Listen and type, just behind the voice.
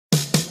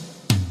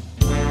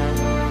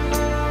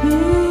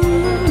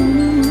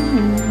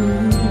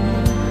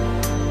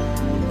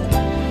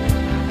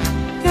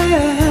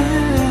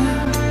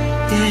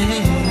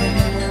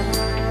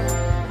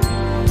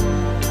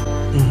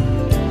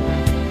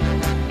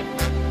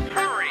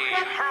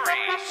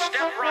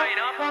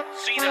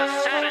See the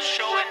saddest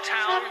show in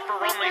town for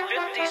only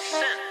 50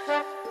 cents.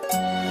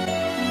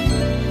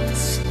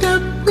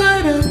 Step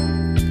right up,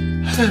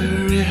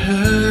 hurry,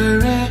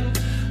 hurry,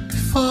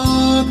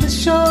 before the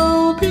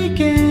show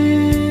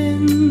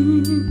begins.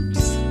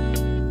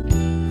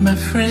 My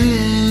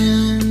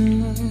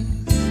friends,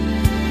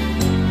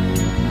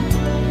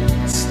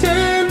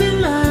 stand in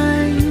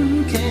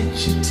line,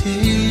 get your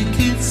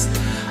tickets.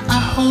 I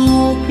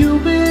hope you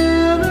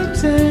will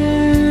attend.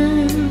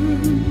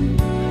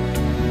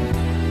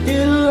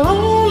 It'll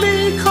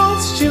only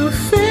cost you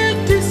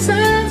 50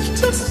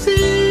 cents to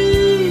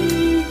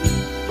see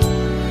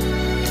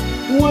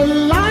what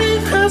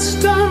life has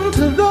done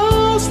to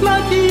those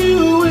like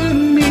you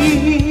and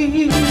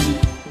me.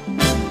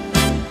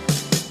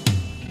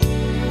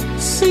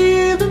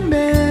 See the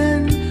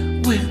man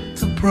with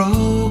the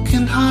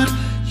broken heart,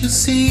 you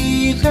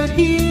see that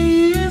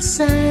he is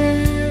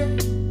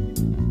sad.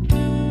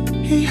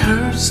 He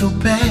hurts so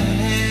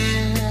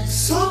bad,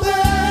 so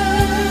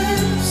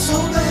bad, so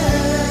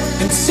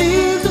bad. And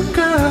see the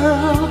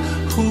girl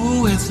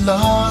who has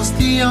lost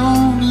the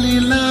only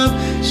love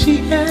she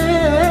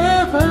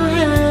ever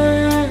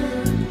had.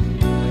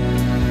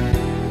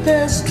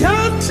 There's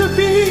got to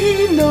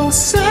be no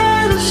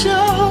sadder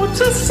show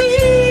to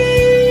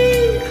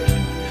see.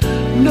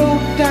 No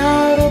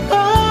doubt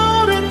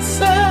about it,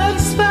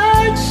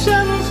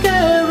 satisfaction's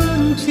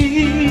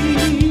guaranteed.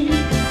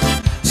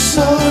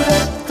 So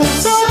let the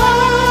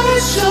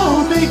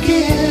sideshow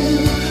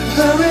begin.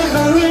 Hurry,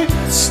 hurry,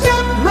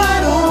 step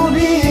right on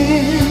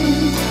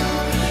in.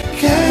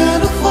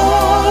 Can't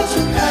afford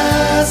to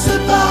pass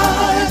it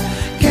by.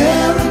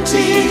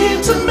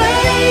 Guaranteed to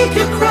make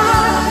you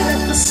cry.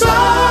 Let the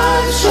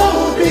sideshow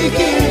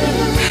begin.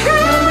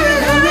 Hurry,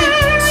 hurry,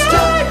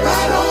 step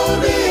right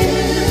on in.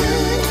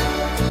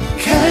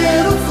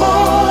 Can't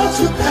afford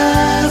to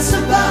pass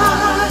it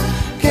by.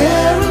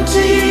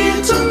 Guaranteed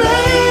to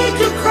make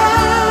you cry.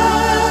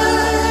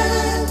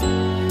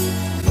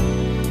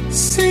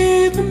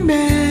 See the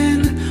man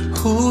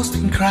who's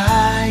been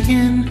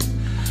crying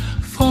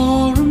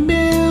for a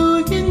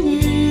million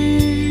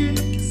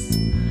years.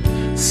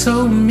 So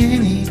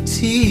many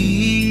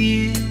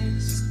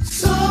tears,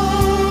 so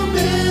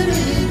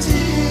many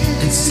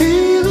tears. And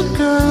see the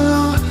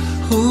girl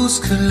who's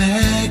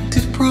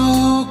collected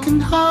broken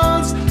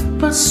hearts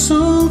but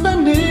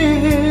souvenirs.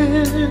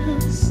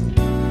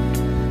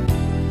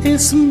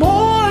 It's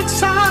more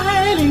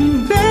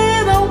exciting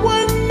than a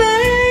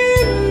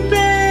one-man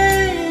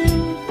band.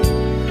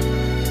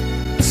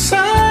 The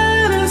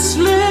saddest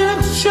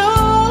little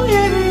show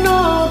in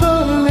all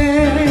the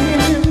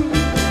land.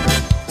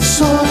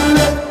 So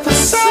let the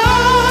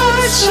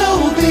sideshow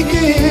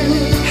begin.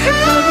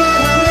 Hurry,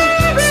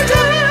 hurry,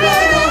 step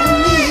right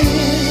on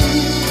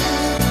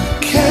in.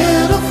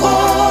 Can't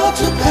afford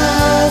to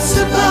pass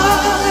it by.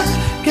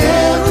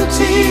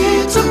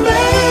 Guaranteed to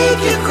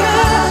make you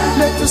cry.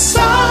 Let the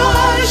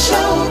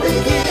sideshow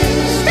begin.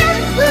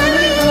 Step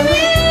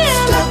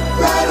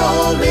right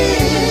on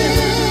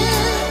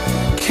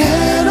in.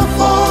 Can't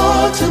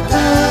afford to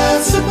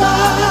pass it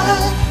by.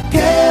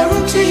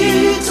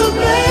 Guaranteed to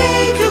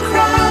make